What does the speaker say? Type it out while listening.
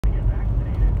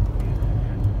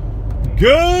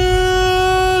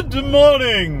Good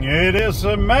morning. It is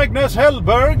Magnus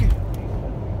Hellberg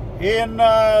in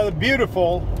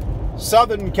beautiful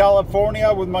Southern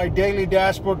California with my daily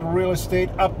dashboard real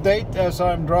estate update as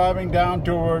I'm driving down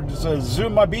towards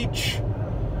Zuma Beach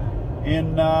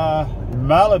in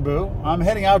Malibu. I'm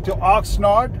heading out to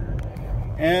Oxnard,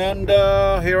 and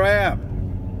here I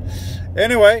am.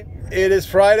 Anyway, it is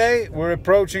Friday. We're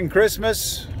approaching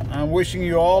Christmas. I'm wishing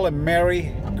you all a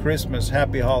Merry Christmas,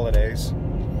 Happy Holidays.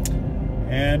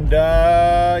 And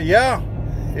yeah,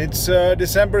 it's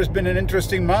December has been an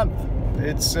interesting month.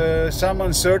 It's some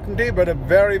uncertainty, but a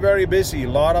very, very busy. A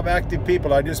lot of active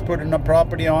people. I just put in a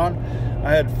property on.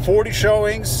 I had 40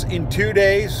 showings in 2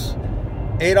 days,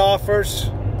 8 offers,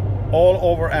 all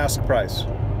over ask price.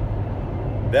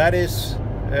 That is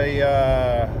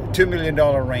a $2 million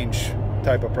range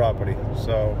type of property.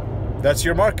 So that's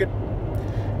your market.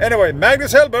 Anyway,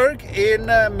 Magnus Hellberg in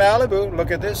Malibu.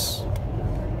 Look at this.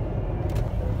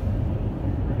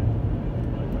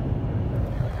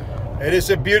 It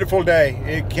is a beautiful day.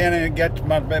 It can't get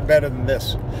much better than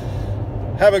this.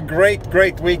 Have a great,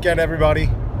 great weekend,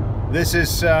 everybody. This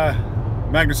is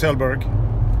Magnus Hellberg,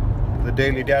 the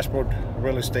Daily Dashboard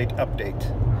Real Estate Update.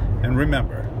 And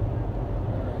remember,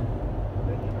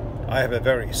 I have a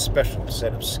very special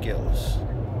set of skills.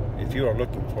 If you are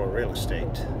looking for real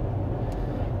estate,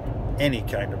 any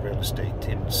kind of real estate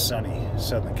in sunny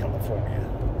Southern California,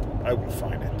 I will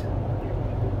find it,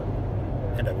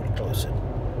 and I will close it.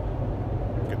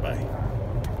 Goodbye.